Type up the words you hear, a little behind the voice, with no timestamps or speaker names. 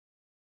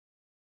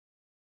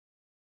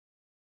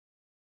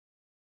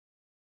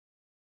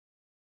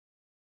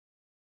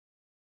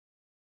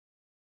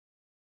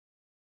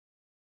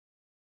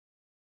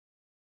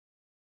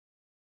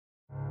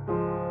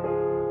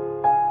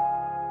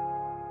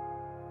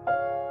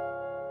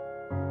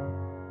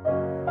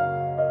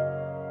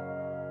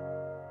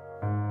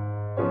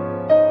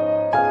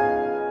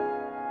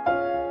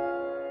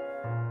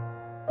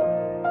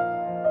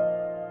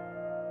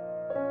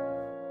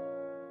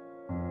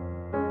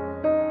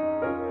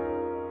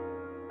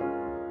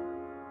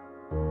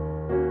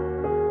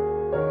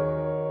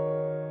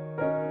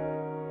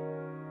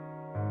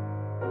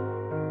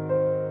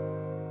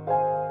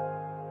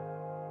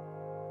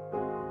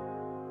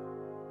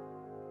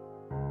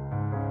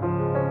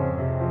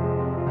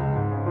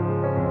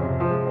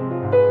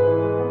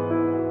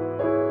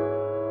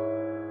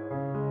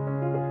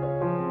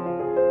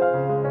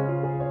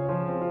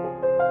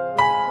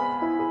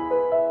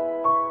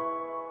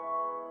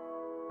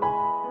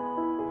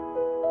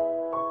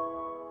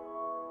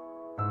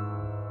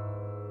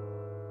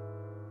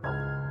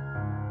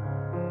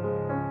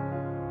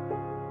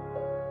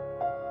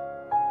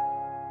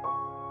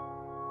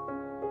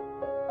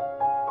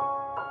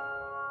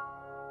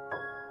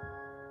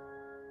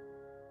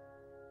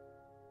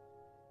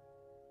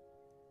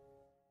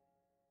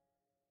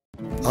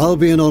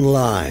Albion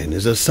Online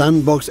is a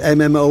sandbox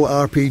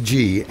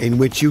MMORPG in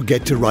which you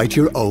get to write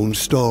your own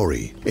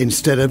story,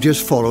 instead of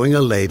just following a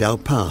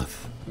laid-out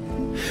path.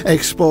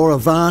 Explore a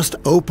vast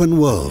open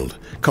world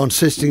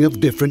consisting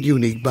of different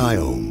unique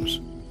biomes.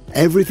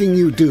 Everything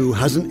you do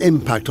has an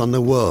impact on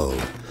the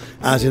world.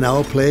 As in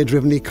our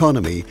player-driven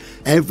economy,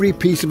 every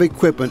piece of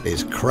equipment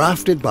is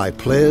crafted by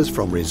players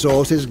from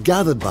resources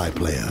gathered by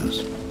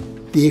players.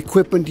 The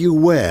equipment you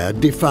wear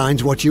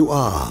defines what you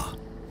are.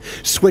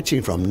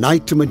 Switching from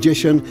knight to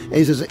magician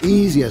is as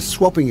easy as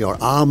swapping your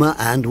armor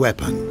and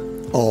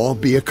weapon, or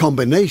be a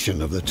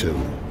combination of the two.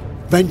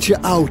 Venture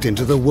out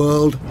into the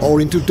world or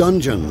into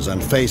dungeons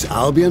and face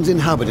Albion's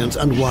inhabitants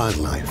and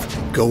wildlife.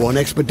 Go on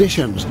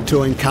expeditions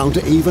to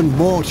encounter even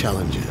more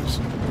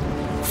challenges.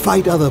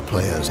 Fight other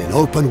players in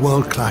open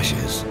world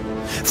clashes.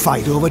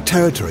 Fight over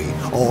territory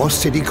or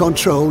city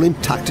control in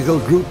tactical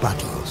group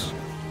battles.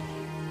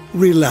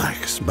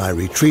 Relax by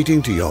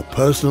retreating to your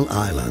personal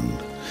island.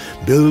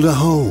 Build a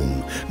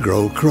home,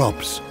 grow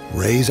crops,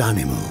 raise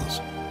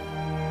animals.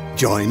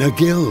 Join a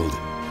guild.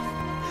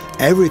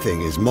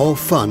 Everything is more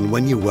fun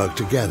when you work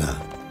together.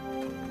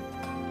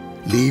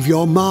 Leave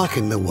your mark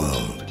in the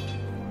world.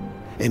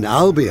 In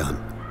Albion,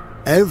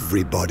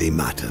 everybody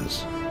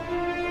matters.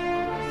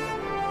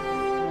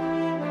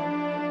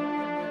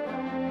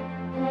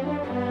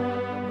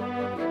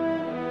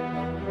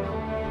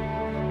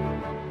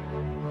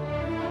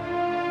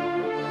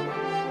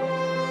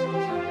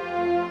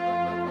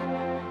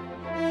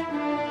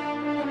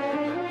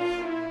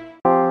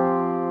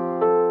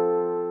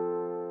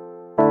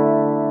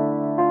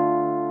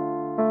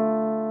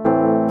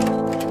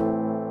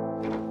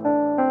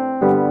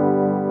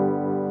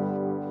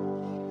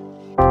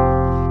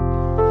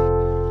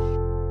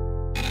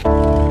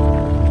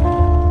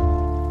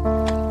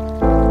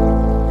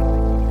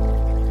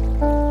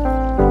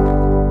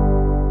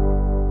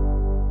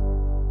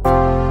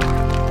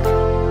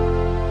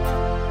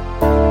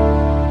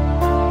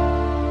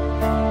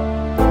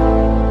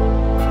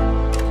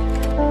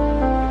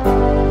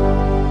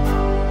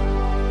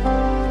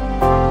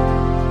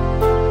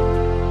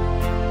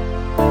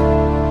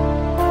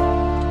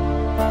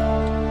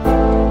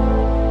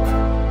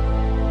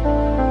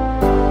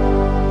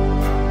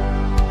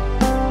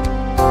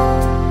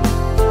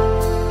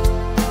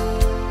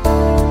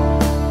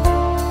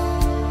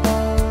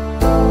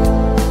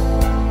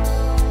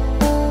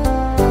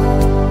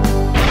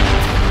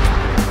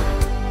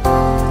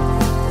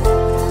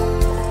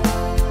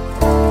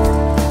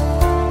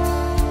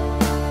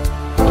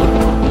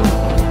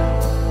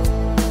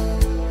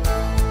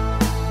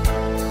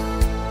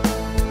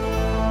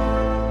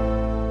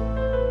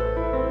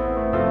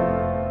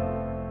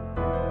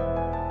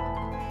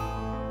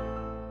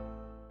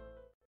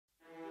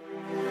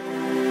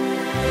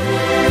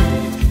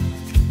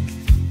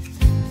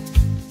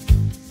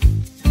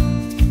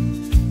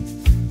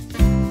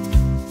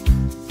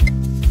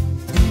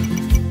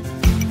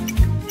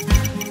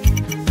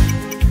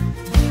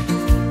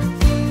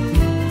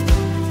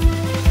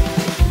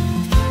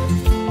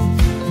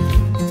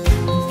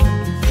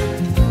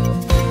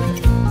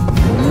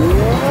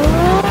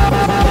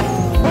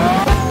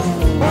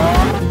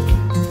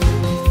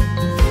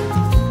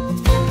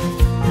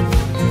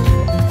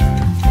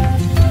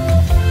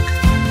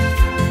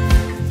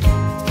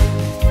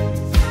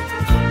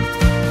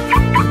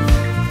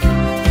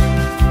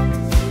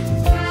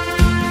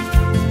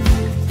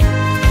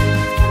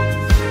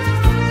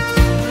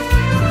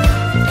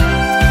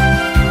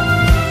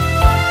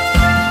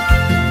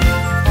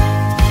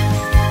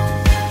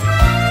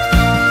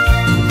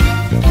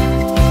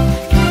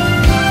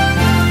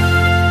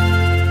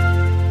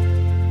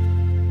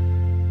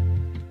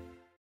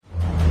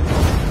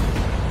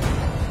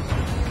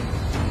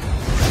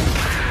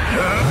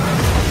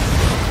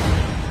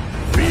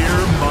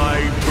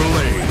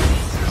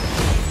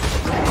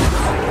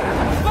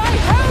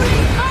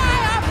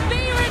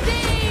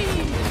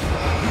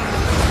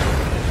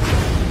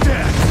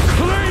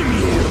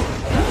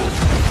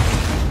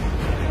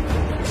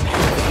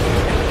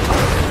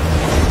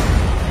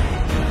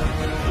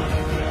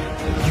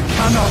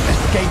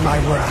 My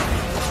wrath.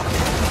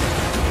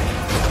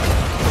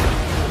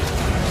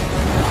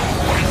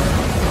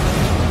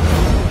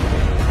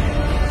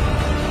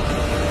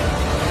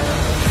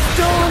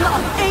 Storm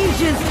of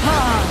ages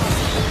past.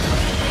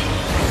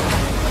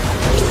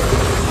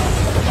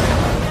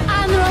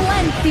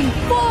 Unrelenting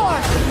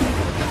force.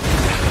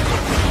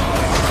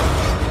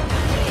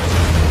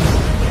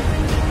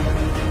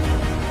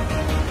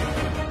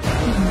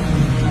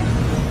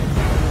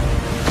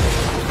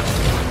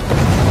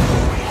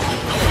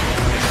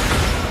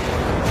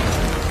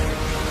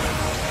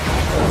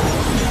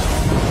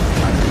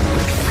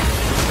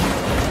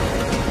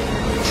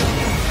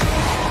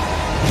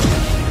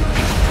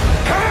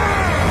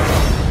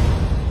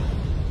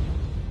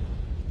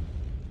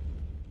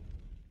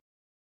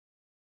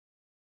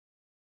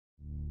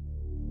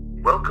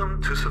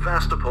 Welcome to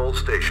Sevastopol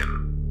Station.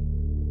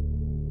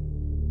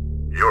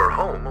 Your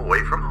home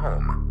away from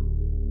home.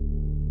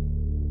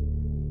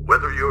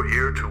 Whether you're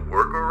here to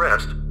work or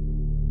rest,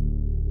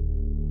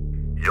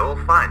 You'll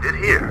find it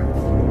here.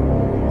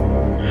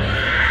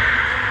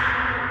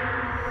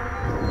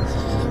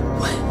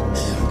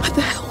 What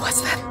the hell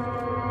was that?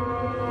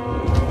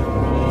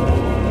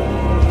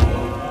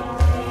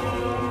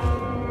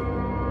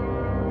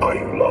 Are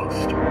you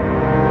lost?